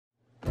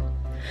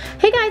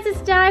Hey guys,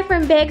 it's Di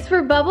from Bags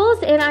for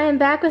Bubbles, and I am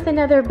back with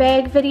another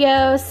bag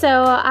video. So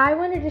I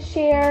wanted to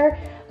share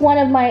one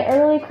of my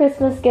early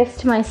Christmas gifts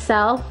to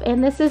myself,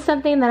 and this is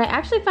something that I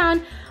actually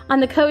found on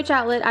the Coach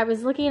outlet. I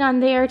was looking on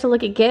there to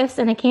look at gifts,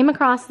 and I came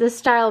across this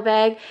style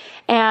bag,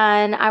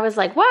 and I was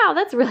like, wow,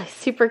 that's really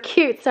super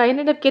cute. So I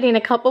ended up getting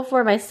a couple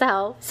for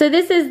myself. So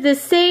this is the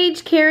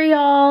Sage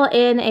Carryall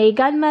in a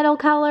gunmetal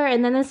color,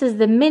 and then this is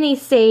the mini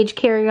Sage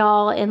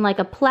Carryall in like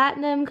a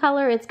platinum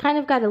color. It's kind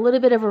of got a little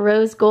bit of a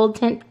rose gold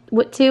tint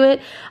to it,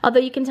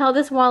 although you can tell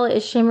this wallet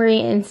is shimmery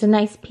and it's a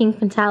nice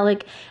pink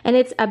metallic, and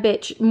it's a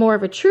bit more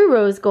of a true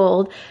rose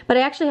gold. But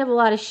I actually have a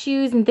lot of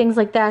shoes and things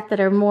like that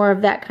that are more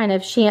of that kind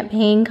of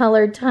champagne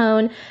colored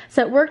tone,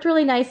 so it worked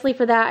really nicely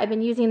for that. I've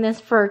been using this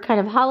for kind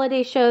of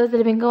holiday shows that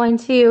I've been going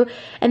to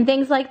and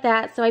things like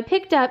that. So I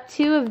picked up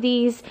two of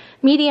these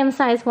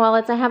medium-sized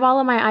wallets. I have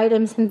all of my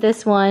items in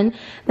this one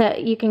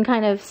that you can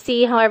kind of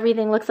see how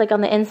everything looks like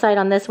on the inside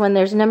on this one.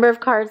 There's a number of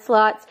card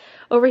slots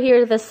over here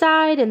to the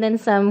side, and then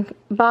some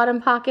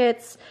bottom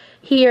pockets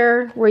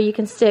here where you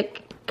can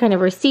stick kind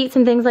of receipts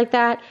and things like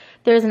that.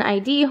 There's an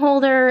ID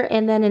holder,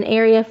 and then an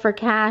area for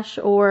cash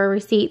or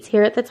receipts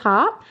here at the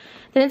top.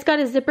 Then it's got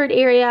a zippered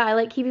area. I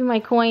like keeping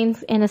my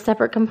coins in a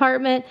separate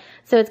compartment,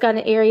 so it's got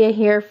an area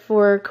here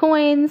for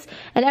coins,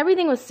 and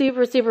everything was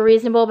super, super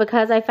reasonable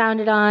because I found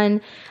it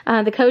on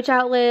the Coach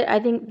outlet. I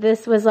think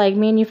this was like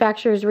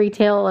manufacturer's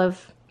retail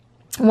of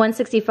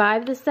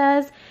 $165, this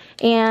says,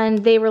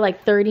 and they were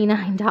like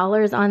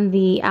 $39 on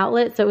the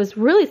outlet, so it was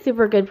really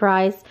super good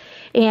price,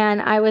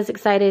 and I was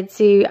excited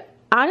to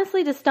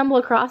honestly to stumble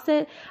across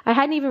it. I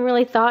hadn't even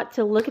really thought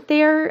to look at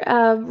there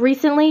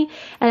recently,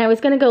 and I was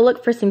going to go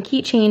look for some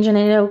keychains, and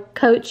I know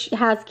Coach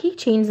has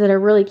keychains that are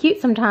really cute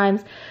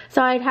sometimes,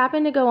 so I'd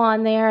happened to go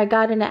on there. I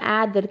got an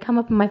ad that had come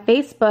up on my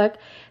Facebook,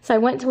 so I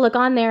went to look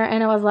on there,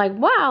 and I was like,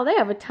 wow, they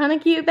have a ton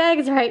of cute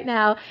bags right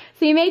now.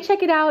 So you may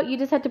check it out. You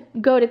just have to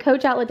go to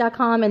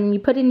coachoutlet.com, and you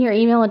put in your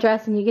email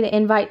address, and you get an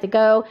invite to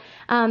go.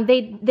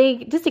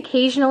 They just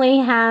occasionally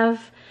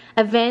have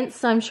events,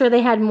 so I'm sure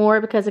they had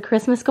more because of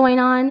Christmas going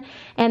on,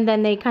 and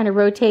then they kind of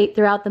rotate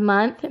throughout the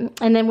month,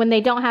 and then when they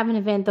don't have an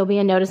event, there'll be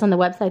a notice on the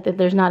website that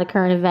there's not a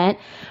current event.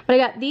 But I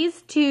got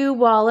these two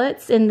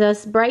wallets in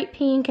this bright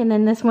pink, and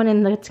then this one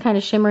in the kind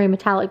of shimmery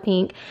metallic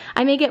pink.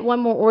 I may get one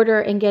more order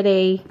and get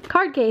a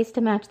card case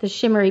to match the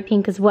shimmery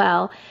pink as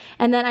well.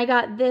 And then I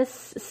got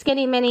this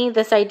skinny mini,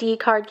 this ID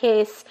card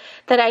case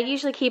that I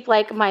usually keep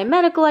like my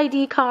medical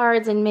ID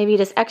cards and maybe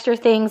just extra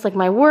things like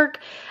my work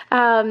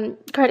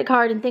credit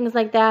card and things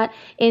like that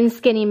in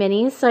skinny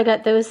minis. So I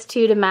got those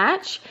two to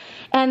match.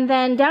 And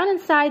then down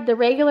inside the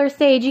regular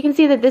Sage, you can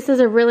see that this is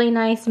a really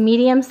nice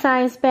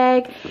medium-sized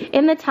bag.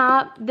 In the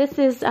top, this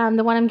is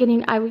the one I'm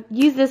getting. I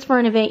used this for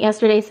an event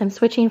yesterday, so I'm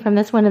switching from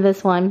this one to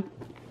this one.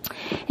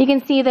 You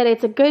can see that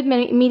it's a good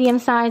medium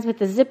size with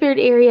the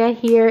zippered area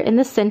here in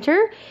the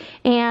center,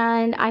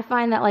 and I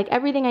find that like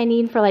everything I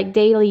need for like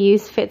daily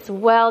use fits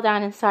well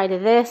down inside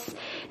of this.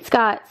 It's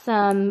got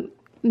some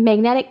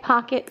magnetic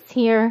pockets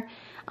here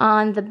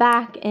on the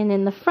back and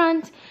in the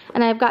front,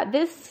 and I've got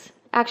this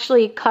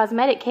actually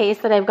cosmetic case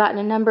that I've gotten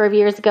a number of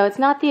years ago. It's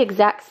not the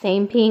exact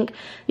same pink.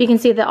 You can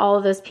see that all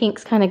of those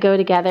pinks kind of go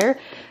together.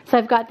 So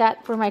I've got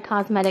that for my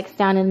cosmetics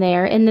down in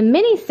there. In the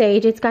mini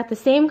Sage, it's got the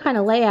same kind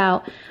of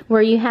layout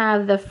where you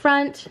have the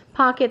front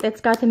pocket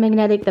that's got the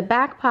magnetic, the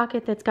back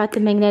pocket that's got the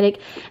magnetic,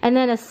 and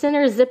then a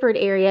center zippered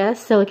area.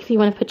 So like if you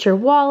want to put your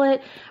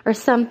wallet or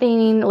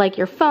something like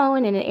your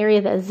phone in an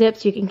area that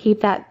zips, you can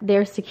keep that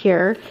there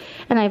secure.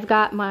 And I've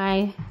got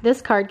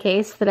this card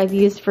case that I've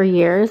used for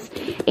years,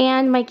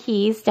 and my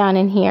keys down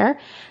in here.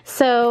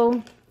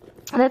 So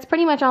that's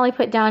pretty much all I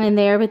put down in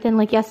there. But then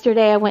like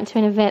yesterday I went to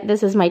an event.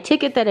 This is my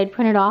ticket that I'd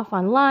printed off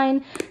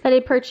online that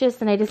I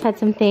purchased, and I just had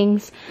some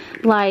things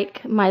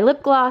like my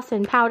lip gloss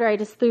and powder. I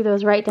just threw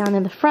those right down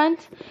in the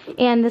front,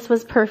 and this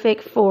was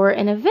perfect for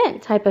an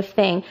event type of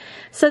thing.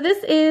 So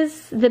this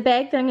is the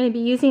bag that I'm going to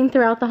be using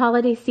throughout the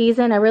holiday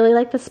season. I really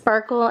like the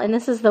sparkle, and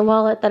this is the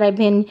wallet that I've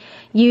been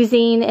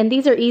using, and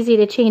these are easy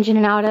to change in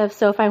and out of.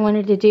 So if I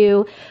wanted to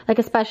do like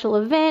a special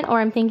event, or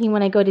I'm thinking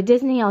when I go to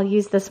Disney, I'll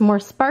use this more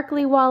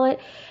sparkly wallet,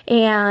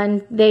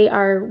 and they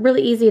are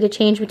really easy to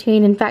change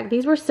between. In fact,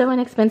 these were so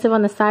inexpensive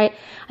on the site.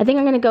 I think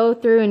I'm going to go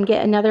through and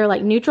get another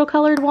like neutral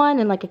colored one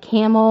and like a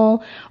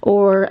camel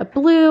or a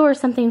blue or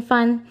something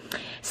fun.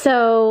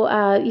 So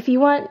if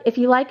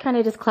you like kind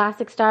of just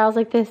classic styles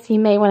like this, you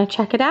may want to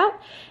check it out.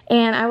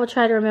 And I will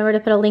try to remember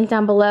to put a link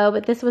down below,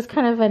 but this was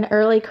kind of an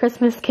early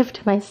Christmas gift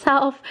to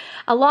myself,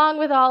 along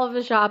with all of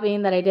the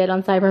shopping that I did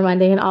on Cyber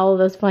Monday and all of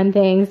those fun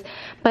things.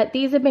 But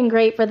these have been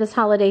great for this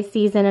holiday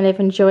season, and I've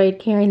enjoyed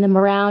carrying them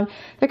around.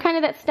 They're kind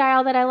of that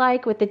style that I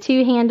like, with the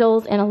two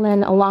handles and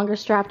then a longer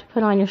strap to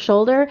put on your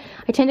shoulder.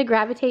 I tend to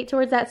gravitate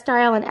towards that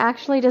style, and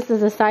actually, just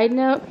as a side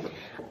note,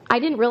 I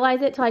didn't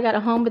realize it till I got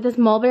home, but this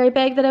mulberry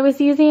bag that I was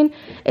using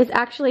is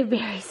actually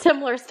very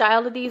similar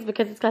style to these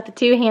because it's got the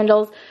two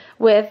handles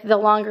with the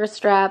longer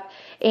strap,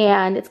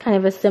 and it's kind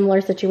of a similar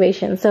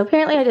situation. So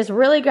apparently I just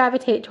really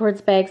gravitate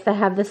towards bags that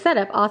have this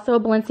setup. Also a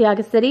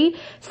Balenciaga City,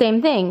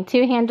 same thing,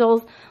 2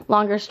 handles,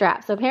 longer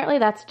strap. So apparently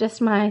that's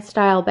just my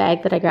style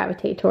bag that I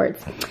gravitate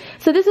towards.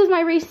 So this was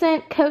my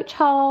recent Coach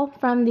haul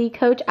from the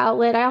Coach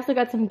outlet. I also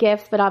got some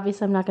gifts, but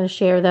obviously I'm not going to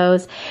share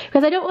those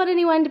because I don't want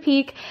anyone to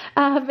peek.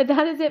 But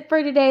that is it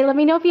for today. Let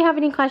me know if you have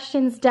any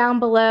questions down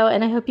below,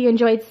 and I hope you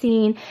enjoyed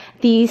seeing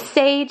the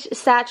Sage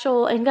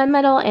Satchel in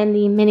gunmetal and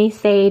the Mini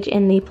Sage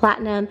in the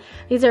platinum.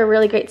 These are a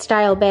really great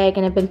style bag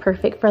and have been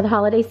perfect for the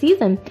holiday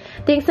season.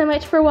 Thanks so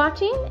much for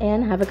watching,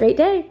 and have a great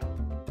day.